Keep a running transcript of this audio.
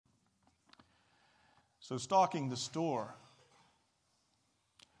So, stalking the store.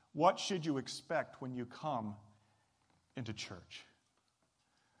 What should you expect when you come into church?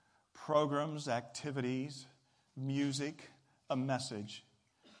 Programs, activities, music, a message.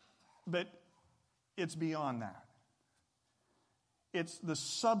 But it's beyond that. It's the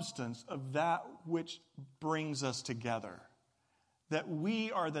substance of that which brings us together, that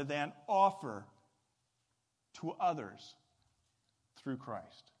we are to then offer to others through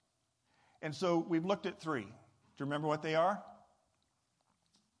Christ. And so we've looked at three. Do you remember what they are?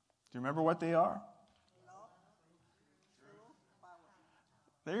 Do you remember what they are?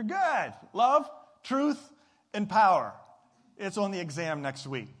 They're good. Love, truth, and power. It's on the exam next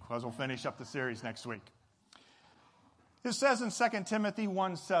week, because we'll finish up the series next week. It says in 2 Timothy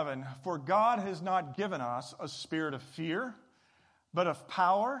 1:7, "For God has not given us a spirit of fear, but of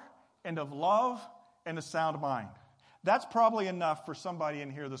power and of love and a sound mind." That's probably enough for somebody in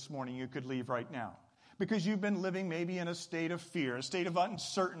here this morning. You could leave right now. Because you've been living maybe in a state of fear, a state of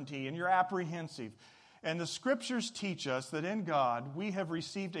uncertainty, and you're apprehensive. And the scriptures teach us that in God we have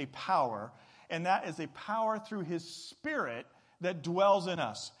received a power, and that is a power through His Spirit that dwells in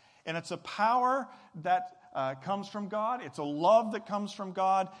us. And it's a power that comes from God, it's a love that comes from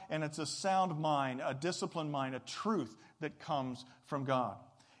God, and it's a sound mind, a disciplined mind, a truth that comes from God.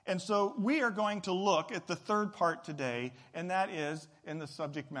 And so we are going to look at the third part today, and that is in the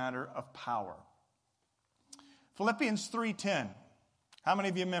subject matter of power. Philippians 3:10. How many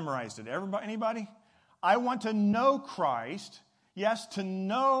of you memorized it? Everybody? Anybody? I want to know Christ, yes, to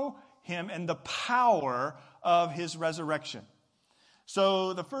know Him and the power of His resurrection.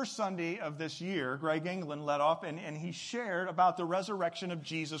 So the first Sunday of this year, Greg England led off and he shared about the resurrection of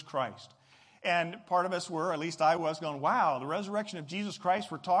Jesus Christ. And part of us were, at least I was, going, wow, the resurrection of Jesus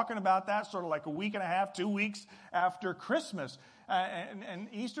Christ, we're talking about that sort of like a week and a half, 2 weeks after Christmas. And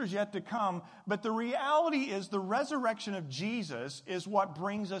Easter's yet to come. But the reality is the resurrection of Jesus is what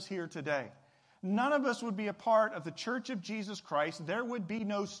brings us here today. None of us would be a part of the Church of Jesus Christ. There would be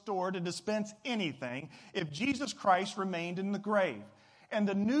no store to dispense anything if Jesus Christ remained in the grave. And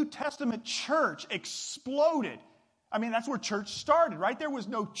the New Testament church exploded. I mean, that's where church started, right? There was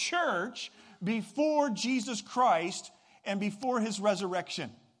no church before Jesus Christ and before His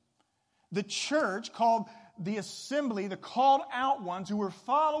resurrection. The church, called the assembly, the called out ones who were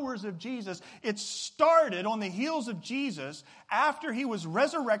followers of Jesus, it started on the heels of Jesus after He was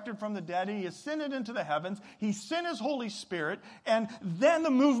resurrected from the dead and He ascended into the heavens. He sent His Holy Spirit, and then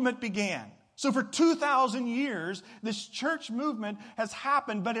the movement began. So for 2,000 years, this church movement has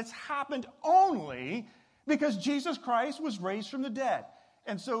happened, but it's happened only because Jesus Christ was raised from the dead.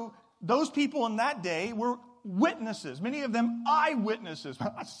 And so those people in that day were witnesses, many of them eyewitnesses.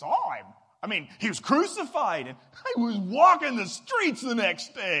 I saw Him. I mean, He was crucified, and I was walking the streets the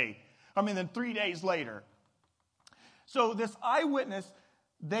next day. Then 3 days later. So this eyewitness,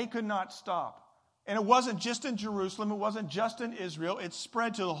 they could not stop. And it wasn't just in Jerusalem. It wasn't just in Israel. It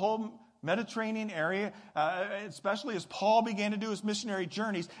spread to the whole Mediterranean area, especially as Paul began to do his missionary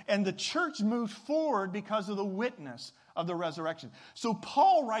journeys. And the church moved forward because of the witness of the resurrection. So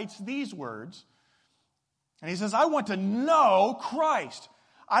Paul writes these words, and he says, I want to know Christ.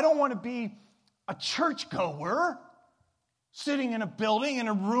 I don't want to be a churchgoer sitting in a building, in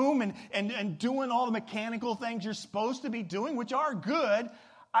a room, and doing all the mechanical things you're supposed to be doing, which are good.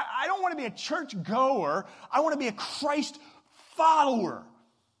 I don't want to be a churchgoer. I want to be a Christ follower.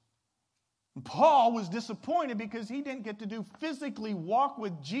 And Paul was disappointed because he didn't get to physically walk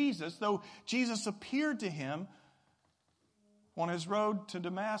with Jesus, though Jesus appeared to him on his road to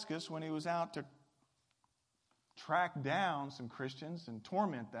Damascus when he was out to track down some Christians and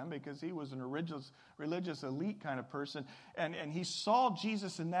torment them because he was an religious elite kind of person. And he saw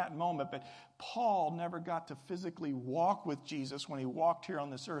Jesus in that moment, but Paul never got to physically walk with Jesus when he walked here on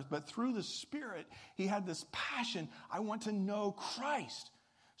this earth. But through the Spirit, he had this passion, I want to know Christ.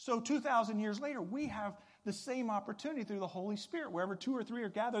 So 2,000 years later, we have the same opportunity through the Holy Spirit. Wherever 2 or 3 are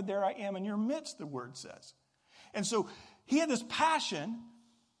gathered, there I am in your midst, the Word says. And so he had this passion,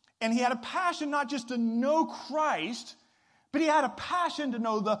 and he had a passion not just to know Christ, but he had a passion to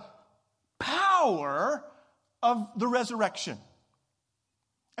know the power of the resurrection.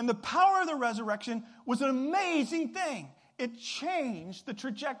 And the power of the resurrection was an amazing thing. It changed the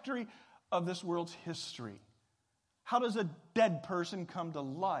trajectory of this world's history. How does a dead person come to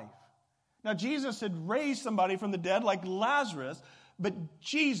life? Now, Jesus had raised somebody from the dead like Lazarus, but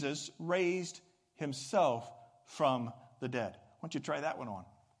Jesus raised Himself from the dead. Why don't you try that one on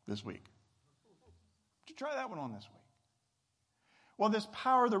this week? Why don't you try that one on this week? Well, this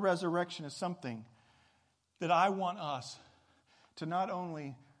power of the resurrection is something that I want us to not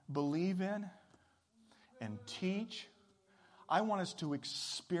only believe in and teach. I want us to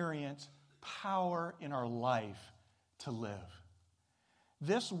experience power in our life to live.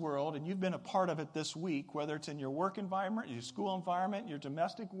 This world, and you've been a part of it this week, whether it's in your work environment, your school environment, your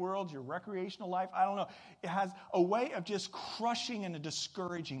domestic world, your recreational life, I don't know. It has a way of just crushing and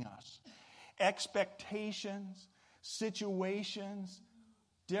discouraging us. Expectations, situations,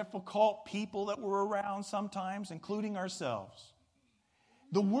 difficult people that we're around sometimes, including ourselves.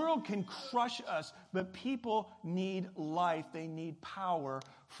 The world can crush us, but people need life. They need power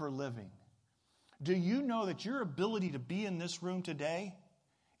for living. Do you know that your ability to be in this room today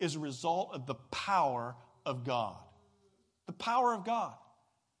is a result of the power of God? The power of God.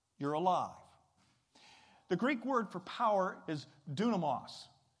 You're alive. The Greek word for power is dunamos,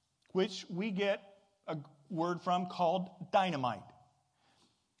 which we get a word from called dynamite.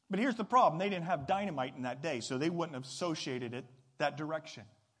 But here's the problem. They didn't have dynamite in that day, so they wouldn't have associated it that direction.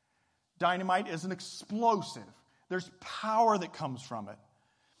 Dynamite is an explosive. There's power that comes from it.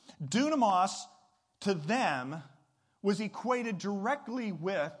 Dunamos, to them, was equated directly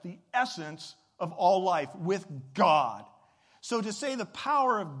with the essence of all life, with God. So to say the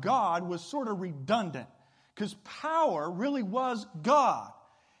power of God was sort of redundant, because power really was God.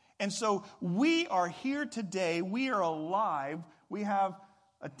 And so we are here today, we are alive, we have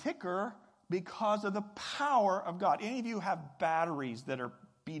a ticker because of the power of God. Any of you have batteries that are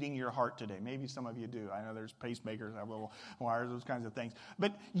beating your heart today? Maybe some of you do. I know there's pacemakers, have little wires, those kinds of things.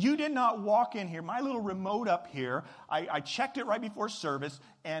 But you did not walk in here. My little remote up here, I checked it right before service,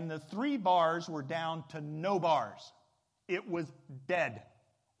 and the 3 bars were down to no bars. It was dead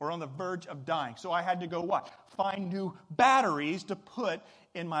or on the verge of dying. So I had to go what? Find new batteries to put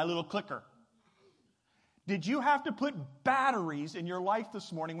in my little clicker. Did you have to put batteries in your life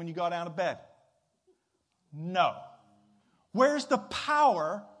this morning when you got out of bed? No. Where's the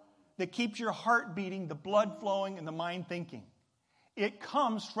power that keeps your heart beating, the blood flowing, and the mind thinking? It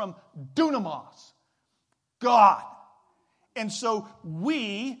comes from dunamos, God. And so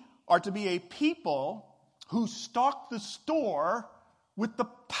we are to be a people who stock the store with the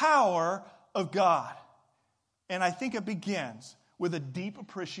power of God. And I think it begins with a deep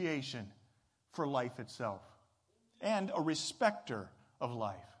appreciation for life itself and a respecter of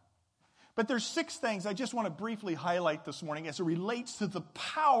life. But there's 6 things I just want to briefly highlight this morning as it relates to the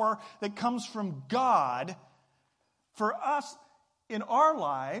power that comes from God for us in our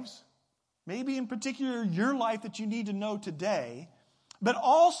lives, maybe in particular your life that you need to know today, but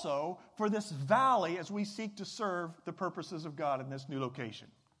also for this valley as we seek to serve the purposes of God in this new location.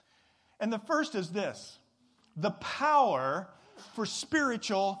 And the first is this: the power for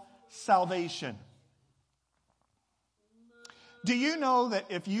spiritual salvation. Do you know that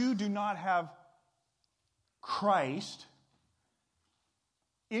if you do not have Christ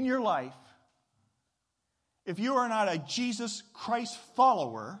in your life, if you are not a Jesus Christ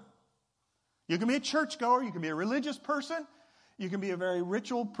follower, you can be a churchgoer, you can be a religious person, you can be a very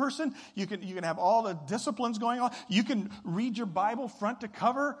ritual person, you can have all the disciplines going on, you can read your Bible front to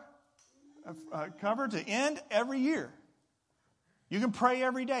cover to end every year. You can pray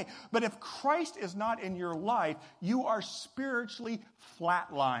every day. But if Christ is not in your life, you are spiritually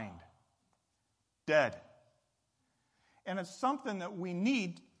flatlined, dead. And it's something that we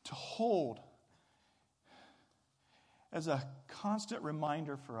need to hold as a constant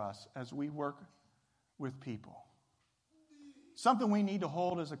reminder for us as we work with people. Something we need to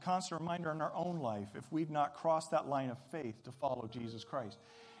hold as a constant reminder in our own life if we've not crossed that line of faith to follow Jesus Christ.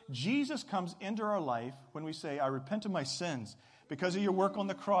 Jesus comes into our life when we say, I repent of my sins. Because of your work on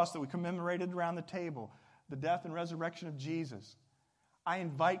the cross that we commemorated around the table, the death and resurrection of Jesus, I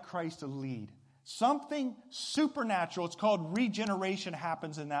invite Christ to lead. Something supernatural, it's called regeneration,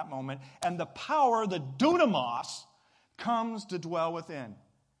 happens in that moment, and the power, the dunamos, comes to dwell within.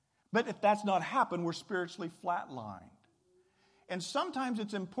 But if that's not happened, we're spiritually flatlined. And sometimes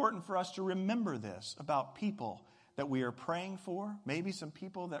it's important for us to remember this about people that we are praying for, maybe some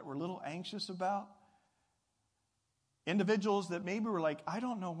people that we're a little anxious about. Individuals that maybe were like, I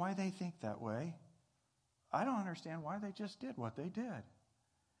don't know why they think that way. I don't understand why they just did what they did.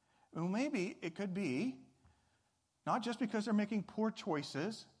 Well, maybe it could be not just because they're making poor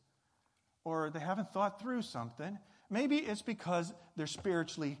choices or they haven't thought through something. Maybe it's because they're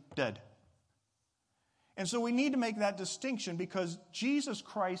spiritually dead. And so we need to make that distinction because Jesus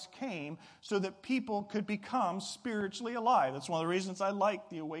Christ came so that people could become spiritually alive. That's one of the reasons I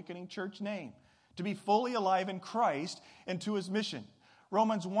like the Awakening Church name. To be fully alive in Christ and to his mission.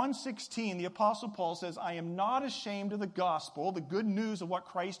 Romans 1:16, the Apostle Paul says, I am not ashamed of the gospel, the good news of what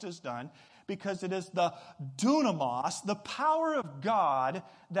Christ has done, because it is the dunamis, the power of God,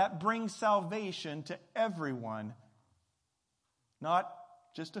 that brings salvation to everyone. Not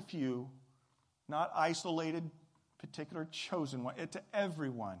just a few, not isolated, particular chosen one, to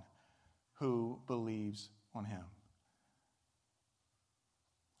everyone who believes on him.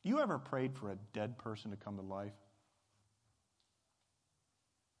 You ever prayed for a dead person to come to life?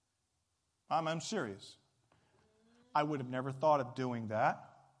 I'm serious. I would have never thought of doing that.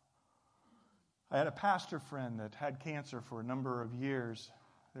 I had a pastor friend that had cancer for a number of years.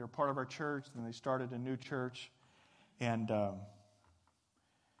 They were part of our church, then they started a new church, and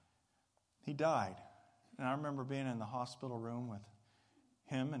he died. And I remember being in the hospital room with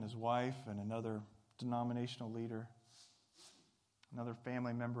him and his wife and another denominational leader, another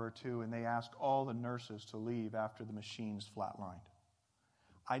family member or two, and they asked all the nurses to leave after the machines flatlined.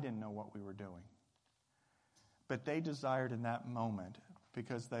 I didn't know what we were doing. But they desired in that moment,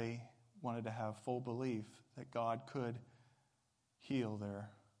 because they wanted to have full belief that God could heal their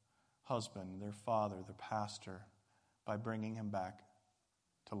husband, their father, their pastor, by bringing him back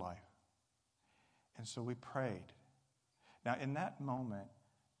to life. And so we prayed. Now, in that moment,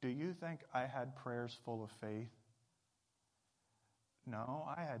 do you think I had prayers full of faith? No,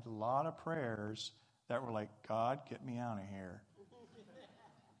 I had a lot of prayers that were like, God, get me out of here.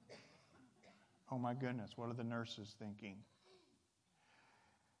 Oh my goodness, what are the nurses thinking?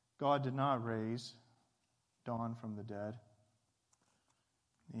 God did not raise Dawn from the dead.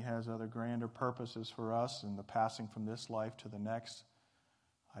 He has other grander purposes for us in the passing from this life to the next.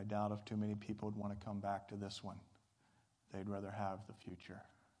 I doubt if too many people would want to come back to this one. They'd rather have the future.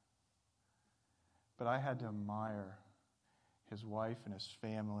 But I had to admire his wife and his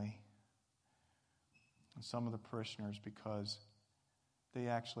family and some of the parishioners, because they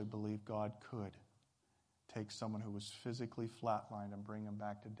actually believed God could take someone who was physically flatlined and bring him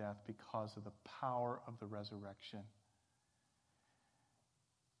back to death because of the power of the resurrection.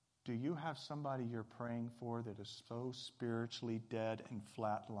 Do you have somebody you're praying for that is so spiritually dead and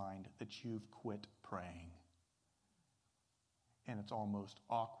flatlined that you've quit praying? And it's almost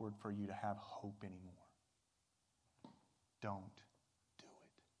awkward for you to have hope anymore. Don't do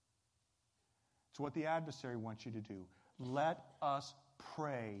it. It's what the adversary wants you to do. Let us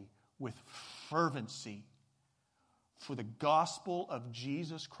pray with fervency for the gospel of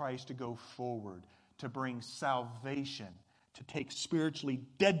Jesus Christ to go forward, to bring salvation, to take spiritually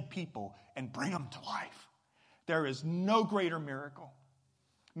dead people and bring them to life. There is no greater miracle.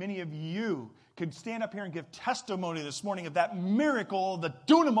 Many of you could stand up here and give testimony this morning of that miracle, the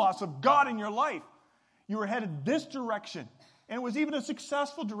dunamis of God in your life. You were headed this direction, and it was even a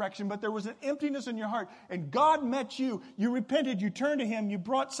successful direction, but there was an emptiness in your heart, and God met you. You repented, you turned to Him, you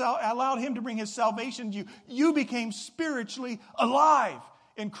allowed Him to bring His salvation to you. You became spiritually alive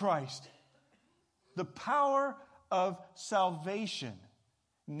in Christ. The power of salvation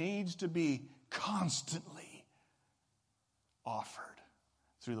needs to be constantly offered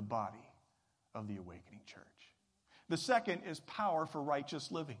through the body of the Awakening Church. The second is power for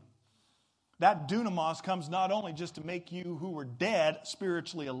righteous living. That dunamis comes not only just to make you who were dead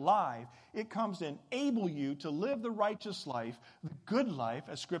spiritually alive, it comes to enable you to live the righteous life, the good life,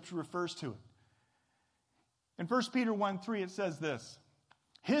 as Scripture refers to it. In 1 Peter 1:3 it says this: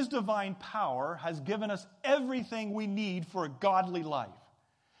 His divine power has given us everything we need for a godly life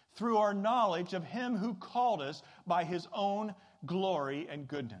through our knowledge of Him who called us by His own glory and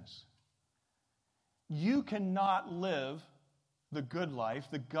goodness. You cannot live the good life,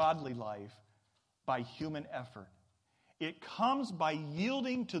 the godly life, by human effort. It comes by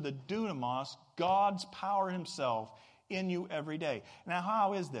yielding to the dunamis, God's power Himself, in you every day. Now,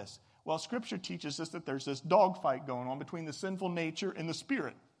 how is this? Well, Scripture teaches us that there's this dogfight going on between the sinful nature and the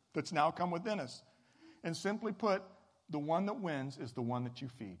Spirit that's now come within us. And simply put, the one that wins is the one that you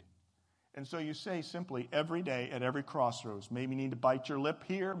feed. And so you say simply every day at every crossroads, maybe you need to bite your lip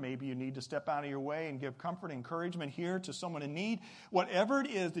here, maybe you need to step out of your way and give comfort and encouragement here to someone in need. Whatever it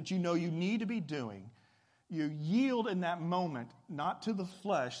is that you know you need to be doing, you yield in that moment, not to the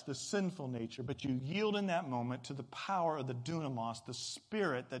flesh, the sinful nature, but you yield in that moment to the power of the dunamis, the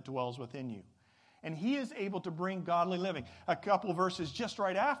Spirit that dwells within you. And He is able to bring godly living. A couple verses just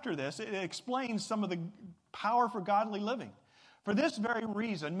right after this, it explains some of the power for godly living. For this very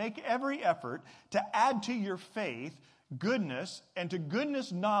reason, make every effort to add to your faith goodness, and to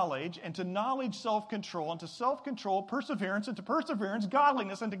goodness knowledge, and to knowledge self-control, and to self-control perseverance, and to perseverance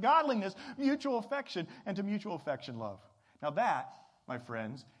godliness, and to godliness mutual affection, and to mutual affection love. Now that, my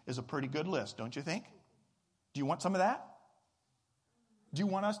friends, is a pretty good list, don't you think? Do you want some of that? Do you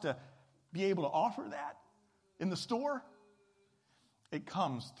want us to be able to offer that in the store? It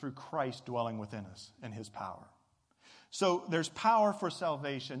comes through Christ dwelling within us and his power. So there's power for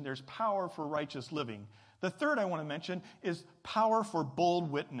salvation. There's power for righteous living. The third I want to mention is power for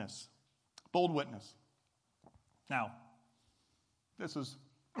bold witness. Bold witness. Now, this is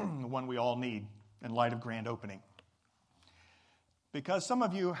the one we all need in light of grand opening. Because some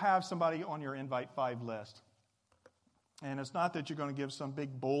of you have somebody on your invite 5 list. And it's not that you're going to give some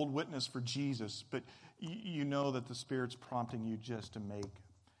big bold witness for Jesus, but you know that the Spirit's prompting you just to make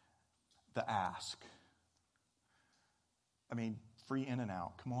the ask. I mean, free in and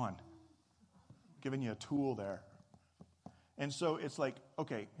out. Come on. Giving you a tool there. And so it's like,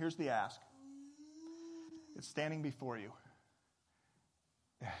 okay, here's the ask. It's standing before you.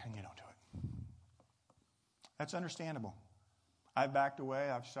 And you don't do it. That's understandable. I've backed away.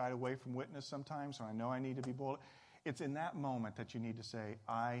 I've shied away from witness sometimes, so I know I need to be bold. It's in that moment that you need to say,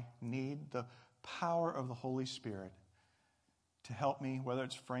 I need the power of the Holy Spirit to help me, whether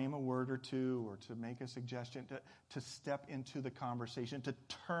it's frame a word or two or to make a suggestion, to step into the conversation, to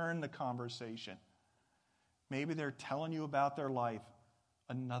turn the conversation. Maybe they're telling you about their life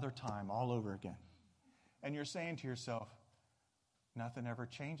another time all over again. And you're saying to yourself, nothing ever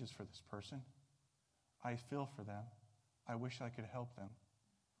changes for this person. I feel for them. I wish I could help them.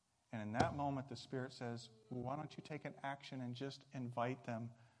 And in that moment, the Spirit says, well, why don't you take an action and just invite them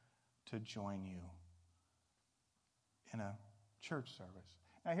to join you in a church service?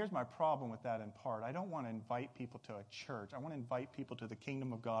 Now, here's my problem with that in part. I don't want to invite people to a church. I want to invite people to the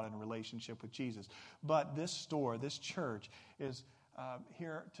kingdom of God in a relationship with Jesus. But this store, this church, is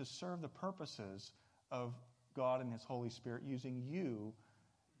here to serve the purposes of God and His Holy Spirit, using you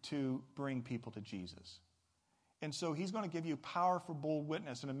to bring people to Jesus. And so He's going to give you power for bold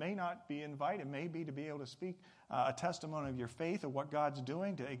witness. And it may not be invited. It may be to be able to speak a testimony of your faith, of what God's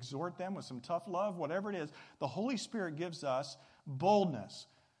doing, to exhort them with some tough love, whatever it is. The Holy Spirit gives us boldness.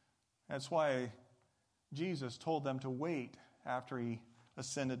 That's why Jesus told them to wait after He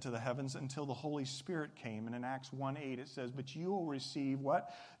ascended to the heavens until the Holy Spirit came. And in Acts 1:8 it says, but you will receive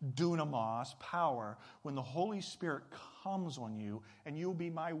what? Dunamis, power, when the Holy Spirit comes on you, and you will be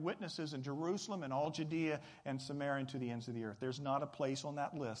my witnesses in Jerusalem and all Judea and Samaria and to the ends of the earth. There's not a place on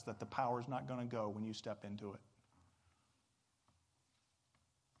that list that the power is not going to go when you step into it.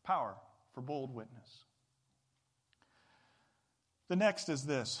 Power for bold witness. The next is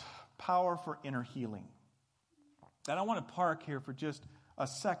this, power for inner healing. And I want to park here for just a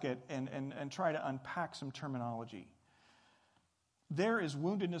second and try to unpack some terminology. There is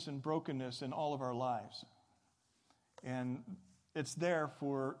woundedness and brokenness in all of our lives. And it's there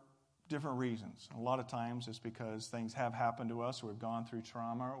for different reasons. A lot of times it's because things have happened to us, or we've gone through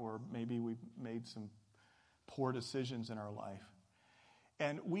trauma, or maybe we've made some poor decisions in our life.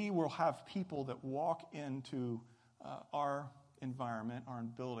 And we will have people that walk into our environment, our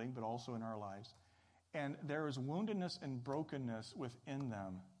building, but also in our lives. And there is woundedness and brokenness within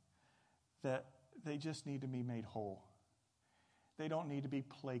them that they just need to be made whole. They don't need to be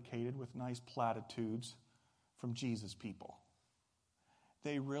placated with nice platitudes from Jesus people.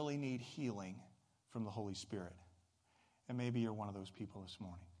 They really need healing from the Holy Spirit. And maybe you're one of those people this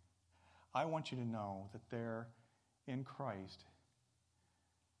morning. I want you to know that there in Christ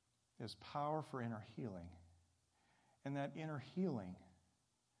is power for inner healing. And that inner healing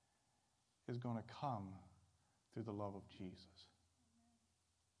is going to come through the love of Jesus.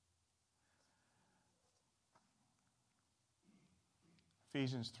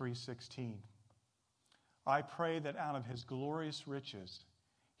 Ephesians 3:16. I pray that out of His glorious riches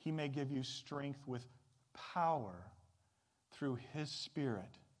He may give you strength with power through His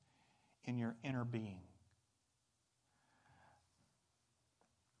Spirit in your inner being.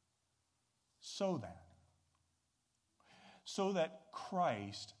 So that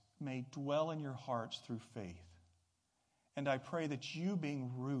Christ may dwell in your hearts through faith. And I pray that you,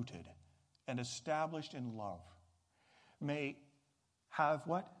 being rooted and established in love, may have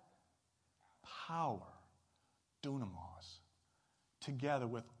what? Power, dunamis, together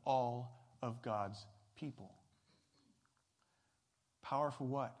with all of God's people. Power for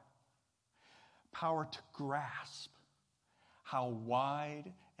what? Power to grasp how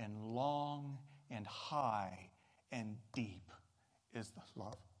wide and long and high and deep is the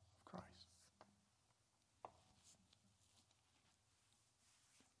love of Christ.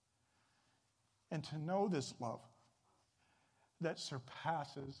 And to know this love that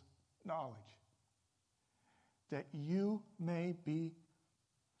surpasses knowledge, that you may be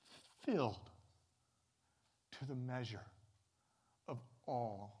filled to the measure of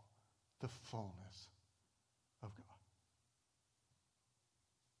all the fullness of God.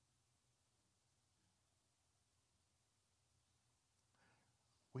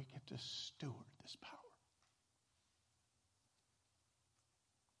 to steward this power.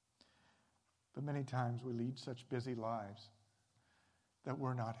 But many times we lead such busy lives that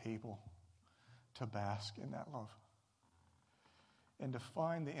we're not able to bask in that love and to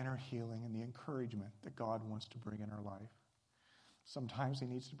find the inner healing and the encouragement that God wants to bring in our life. Sometimes He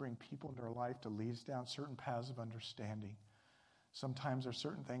needs to bring people into our life to lead us down certain paths of understanding. Sometimes there are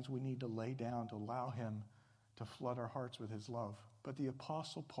certain things we need to lay down to allow Him to flood our hearts with His love. But the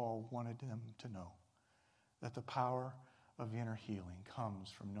Apostle Paul wanted them to know that the power of inner healing comes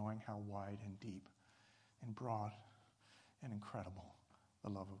from knowing how wide and deep and broad and incredible the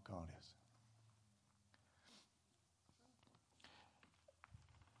love of God is.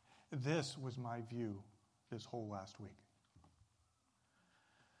 This was my view this whole last week.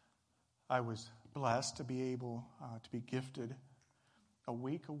 I was blessed to be able to be gifted a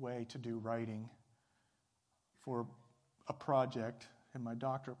week away to do writing for a project in my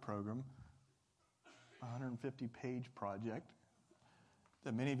doctorate program, a 150-page project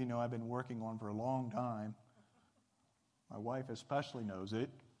that many of you know I've been working on for a long time. My wife especially knows it.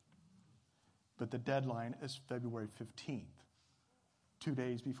 But the deadline is February 15th, 2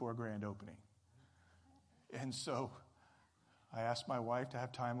 days before grand opening. And so I asked my wife to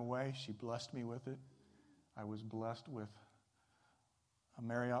have time away. She blessed me with it. I was blessed with a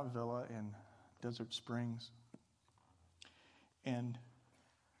Marriott villa in Desert Springs. And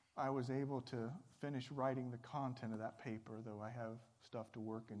I was able to finish writing the content of that paper, though I have stuff to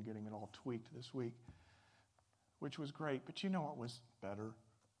work and getting it all tweaked this week, which was great. But you know what was better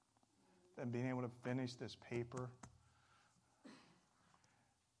than being able to finish this paper?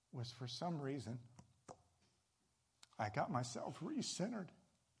 Was for some reason, I got myself recentered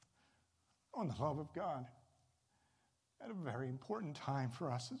on the love of God at a very important time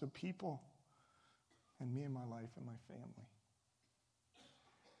for us as a people, and me and my life and my family.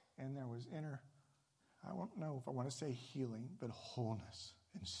 And there was inner, I don't know if I want to say healing, but wholeness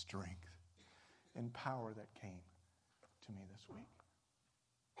and strength and power that came to me this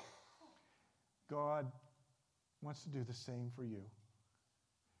week. God wants to do the same for you.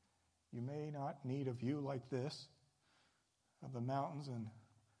 You may not need a view like this of the mountains and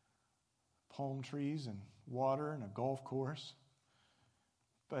palm trees and water and a golf course,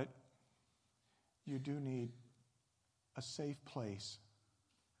 but you do need a safe place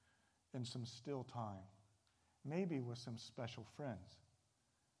and some still time, maybe with some special friends,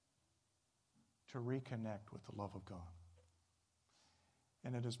 to reconnect with the love of God.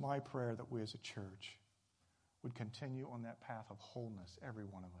 And it is my prayer that we as a church would continue on that path of wholeness, every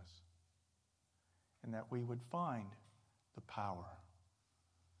one of us, and that we would find the power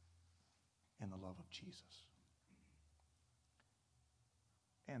in the love of Jesus.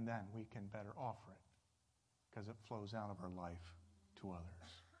 And then we can better offer it because it flows out of our life to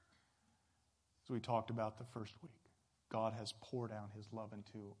others. As we talked about the first week, God has poured out His love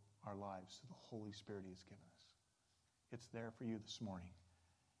into our lives through the Holy Spirit He has given us. It's there for you this morning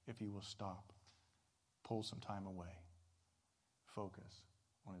if you will stop, pull some time away, focus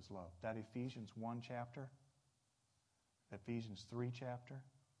on His love. That Ephesians 1 chapter, Ephesians 3 chapter,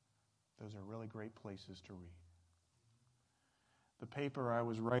 those are really great places to read. The paper I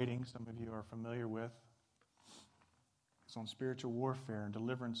was writing, some of you are familiar with, it's on spiritual warfare and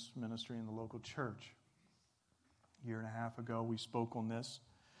deliverance ministry in the local church. A year and a half ago, we spoke on this.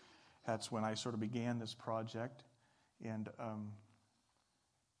 That's when I sort of began this project. And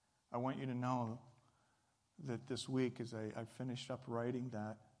I want you to know that this week, as I finished up writing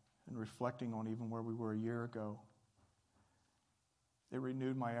that and reflecting on even where we were a year ago, it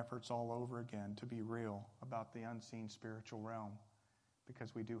renewed my efforts all over again to be real about the unseen spiritual realm,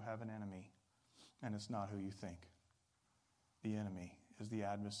 because we do have an enemy, and it's not who you think. The enemy is the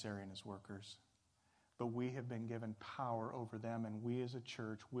adversary and his workers. But we have been given power over them, and we as a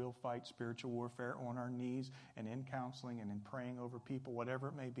church will fight spiritual warfare on our knees and in counseling and in praying over people, whatever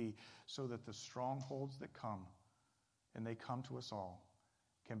it may be, so that the strongholds that come, and they come to us all,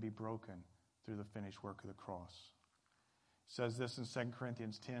 can be broken through the finished work of the cross. It says this in 2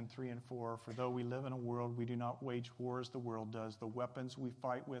 Corinthians 10, 3 and 4, "For though we live in a world, we do not wage war as the world does. The weapons we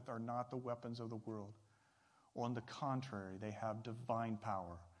fight with are not the weapons of the world. On the contrary, they have divine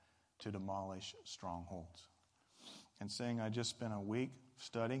power to demolish strongholds." And saying I just spent a week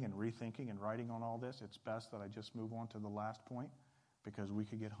studying and rethinking and writing on all this, it's best that I just move on to the last point, because we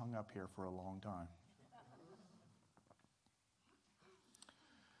could get hung up here for a long time.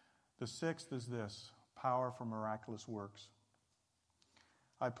 The sixth is this: power for miraculous works.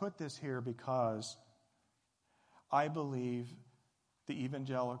 I put this here because I believe the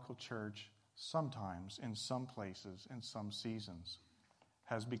evangelical church sometimes, in some places, in some seasons,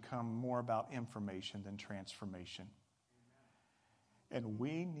 has become more about information than transformation. And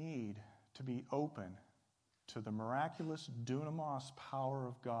we need to be open to the miraculous dunamis power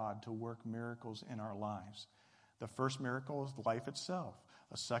of God to work miracles in our lives. The first miracle is life itself.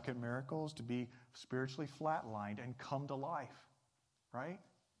 A second miracle is to be spiritually flatlined and come to life, right?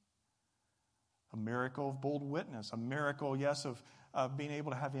 A miracle of bold witness. A miracle, yes, of being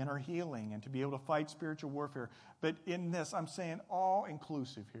able to have inner healing and to be able to fight spiritual warfare. But in this, I'm saying all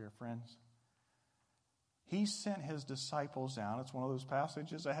inclusive here, friends. He sent his disciples out. It's one of those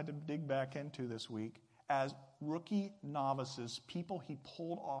passages I had to dig back into this week. As rookie novices, people he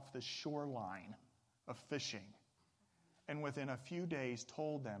pulled off the shoreline of fishing. And within a few days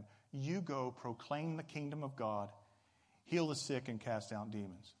told them, you go proclaim the kingdom of God, heal the sick, and cast out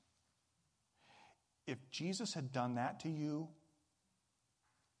demons. If Jesus had done that to you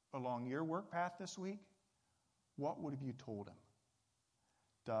along your work path this week, what would have you told him?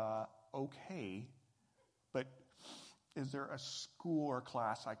 Okay, but is there a school or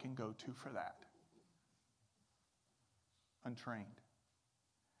class I can go to for that? Untrained.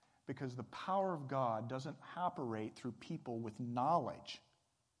 Because the power of God doesn't operate through people with knowledge.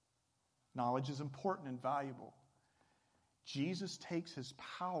 Knowledge is important and valuable. Jesus takes his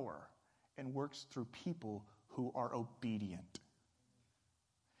power and works through people who are obedient.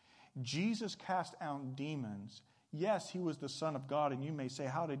 Jesus cast out demons. Yes, he was the Son of God, and you may say,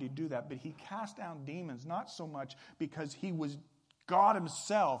 how did he do that? But he cast out demons not so much because he was God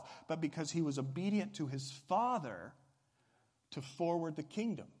himself, but because he was obedient to his Father to forward the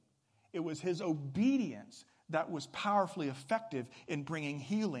kingdom. It was his obedience that was powerfully effective in bringing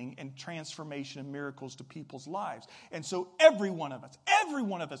healing and transformation and miracles to people's lives. And so every one of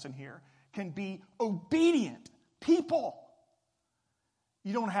us in here can be obedient people.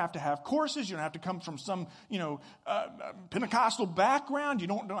 You don't have to have courses. You don't have to come from some, Pentecostal background. You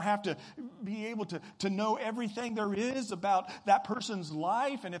don't have to be able to know everything there is about that person's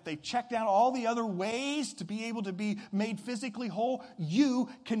life. And if they checked out all the other ways to be able to be made physically whole, you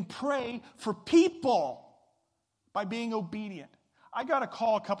can pray for people by being obedient. I got a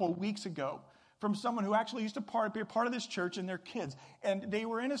call a couple of weeks ago from someone who actually used to be a part of this church and their kids. And they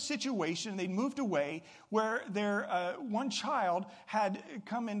were in a situation, they'd moved away, where their one child had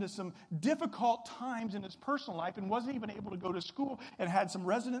come into some difficult times in his personal life and wasn't even able to go to school and had some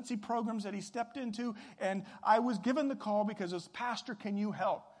residency programs that he stepped into. And I was given the call because as pastor, can you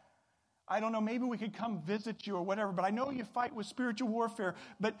help? I don't know, maybe we could come visit you or whatever, but I know you fight with spiritual warfare.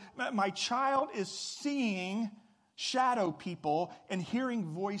 But my child is seeing shadow people and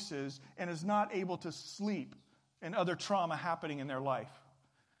hearing voices and is not able to sleep and other trauma happening in their life.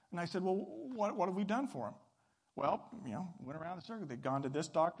 And I said, well, what have we done for him? Well, went around the circle. They'd gone to this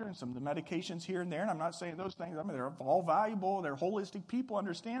doctor and some of the medications here and there. And I'm not saying those things. I mean, they're all valuable. They're holistic people,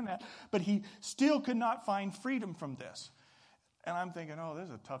 understand that. But he still could not find freedom from this. And I'm thinking, this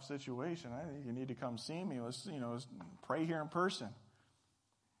is a tough situation. I think you need to come see me. Let's pray here in person.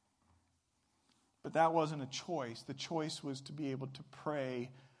 But that wasn't a choice. The choice was to be able to pray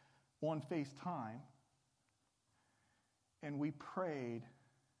on FaceTime. And we prayed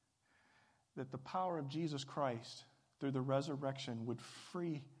that the power of Jesus Christ through the resurrection would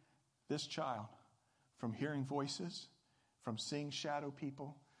free this child from hearing voices, from seeing shadow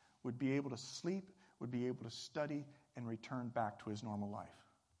people, would be able to sleep, would be able to study, and return back to his normal life.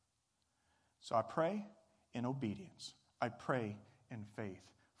 So I pray in obedience. I pray in faith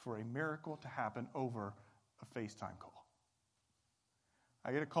for a miracle to happen over a FaceTime call.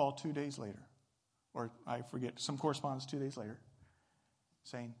 I get a call 2 days later, or I forget, some correspondence 2 days later,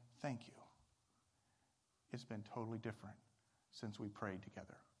 saying, thank you. It's been totally different since we prayed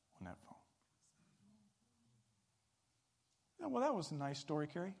together on that phone. Well, that was a nice story,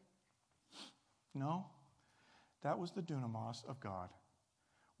 Carrie. No, that was the dunamis of God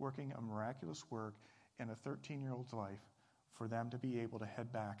working a miraculous work in a 13-year-old's life for them to be able to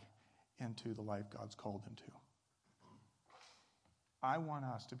head back into the life God's called them to. I want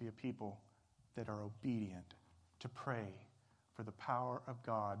us to be a people that are obedient to pray for the power of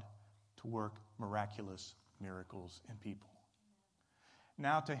God to work miraculous miracles in people.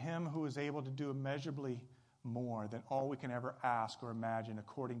 Now to him who is able to do immeasurably more than all we can ever ask or imagine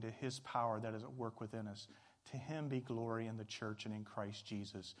according to his power that is at work within us, to him be glory in the church and in Christ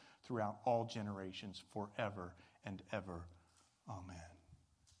Jesus throughout all generations forever and ever. Amen.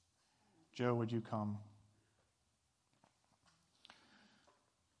 Joe, would you come?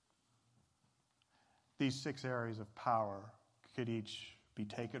 These 6 areas of power could each be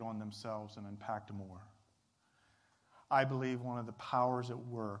taken on themselves and unpacked more. I believe one of the powers at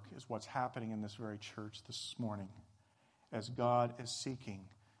work is what's happening in this very church this morning as God is seeking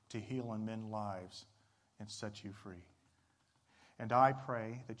to heal and mend lives and set you free. And I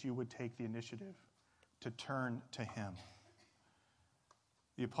pray that you would take the initiative to turn to Him.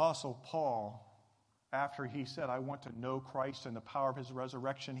 The Apostle Paul, after he said, I want to know Christ and the power of His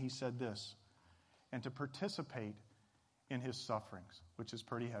resurrection, he said this, and to participate in His sufferings, which is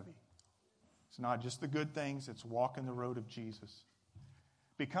pretty heavy. It's not just the good things, it's walking the road of Jesus.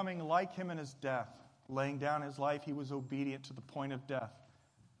 Becoming like Him in His death, laying down His life, He was obedient to the point of death.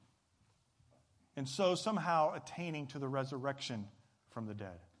 And so somehow attaining to the resurrection from the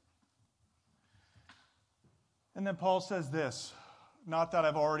dead. And then Paul says this, not that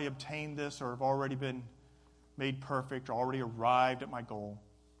I've already obtained this or have already been made perfect or already arrived at my goal,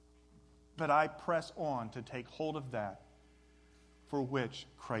 but I press on to take hold of that for which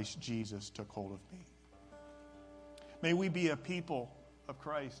Christ Jesus took hold of me. May we be a people of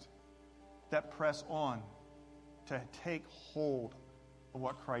Christ that press on to take hold of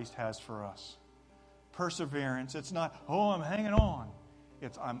what Christ has for us. Perseverance, it's not, I'm hanging on.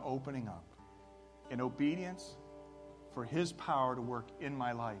 It's I'm opening up in obedience for His power to work in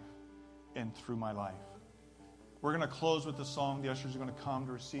my life and through my life. We're going to close with the song. The ushers are going to come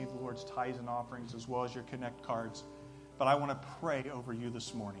to receive the Lord's tithes and offerings as well as your Connect cards. But I want to pray over you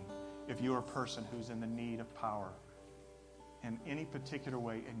this morning if you're a person who's in the need of power in any particular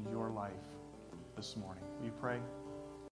way in your life this morning. Will you pray?